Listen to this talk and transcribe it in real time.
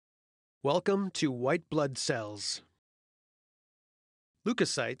Welcome to white blood cells.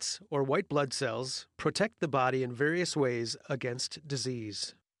 Leukocytes, or white blood cells, protect the body in various ways against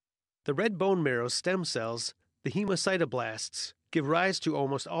disease. The red bone marrow stem cells, the hemocytoblasts, give rise to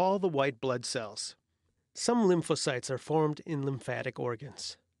almost all the white blood cells. Some lymphocytes are formed in lymphatic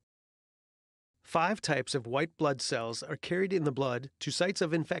organs. 5 types of white blood cells are carried in the blood to sites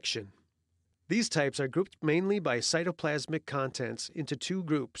of infection. These types are grouped mainly by cytoplasmic contents into 2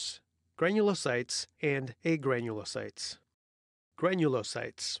 groups: granulocytes and agranulocytes.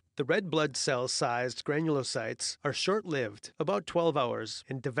 Granulocytes. The red blood cell-sized granulocytes are short-lived, about 12 hours,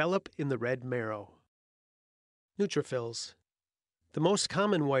 and develop in the red marrow. Neutrophils. The most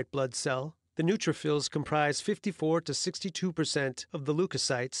common white blood cell, the neutrophils comprise 54 to 62% of the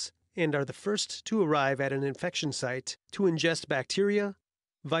leukocytes and are the first to arrive at an infection site to ingest bacteria,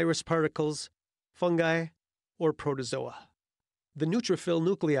 virus particles, fungi, or protozoa. The neutrophil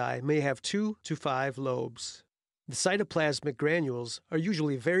nuclei may have 2 to 5 lobes. The cytoplasmic granules are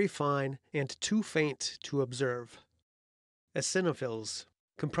usually very fine and too faint to observe. Eosinophils.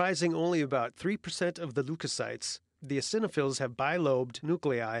 Comprising only about 3% of the leukocytes, the eosinophils have bilobed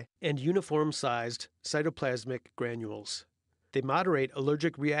nuclei and uniform-sized cytoplasmic granules. They moderate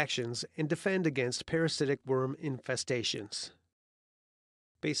allergic reactions and defend against parasitic worm infestations.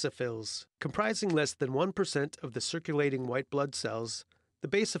 Basophils. Comprising less than 1% of the circulating white blood cells, the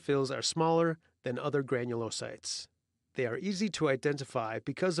basophils are smaller than other granulocytes. They are easy to identify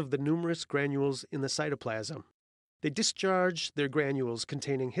because of the numerous granules in the cytoplasm. They discharge their granules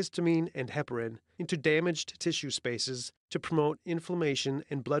containing histamine and heparin into damaged tissue spaces to promote inflammation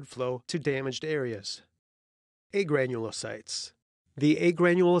and blood flow to damaged areas. Agranulocytes. The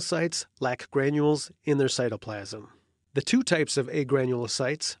agranulocytes lack granules in their cytoplasm. The 2 types of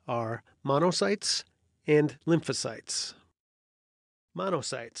agranulocytes are monocytes and lymphocytes.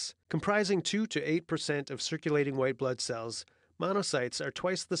 Monocytes. Comprising 2 to 8% of circulating white blood cells, monocytes are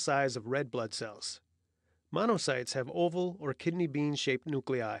twice the size of red blood cells. Monocytes have oval or kidney bean-shaped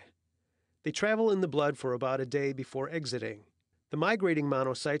nuclei. They travel in the blood for about a day before exiting. The migrating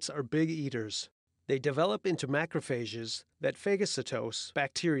monocytes are big eaters. They develop into macrophages that phagocytose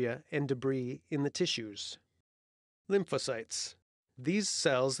bacteria and debris in the tissues. Lymphocytes. These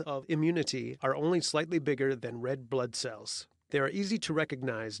cells of immunity are only slightly bigger than red blood cells. They are easy to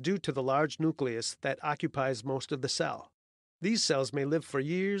recognize due to the large nucleus that occupies most of the cell. These cells may live for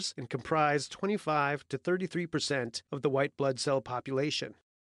years and comprise 25 to 33% of the white blood cell population.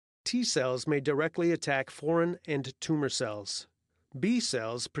 T cells may directly attack foreign and tumor cells. B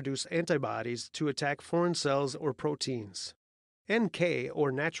cells produce antibodies to attack foreign cells or proteins. NK,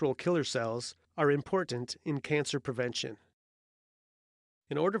 or natural killer cells, are important in cancer prevention.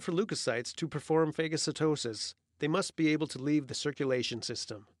 In order for leukocytes to perform phagocytosis, they must be able to leave the circulation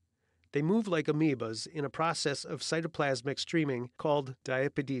system. They move like amoebas in a process of cytoplasmic streaming called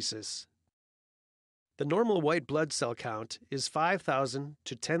diapedesis. The normal white blood cell count is 5,000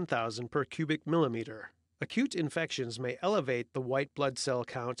 to 10,000 per cubic millimeter. Acute infections may elevate the white blood cell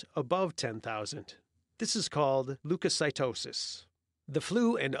count above 10,000. This is called leukocytosis. The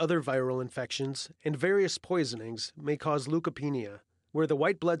flu and other viral infections and various poisonings may cause leukopenia, where the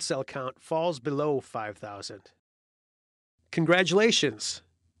white blood cell count falls below 5,000. Congratulations!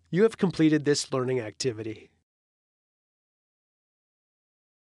 You have completed this learning activity.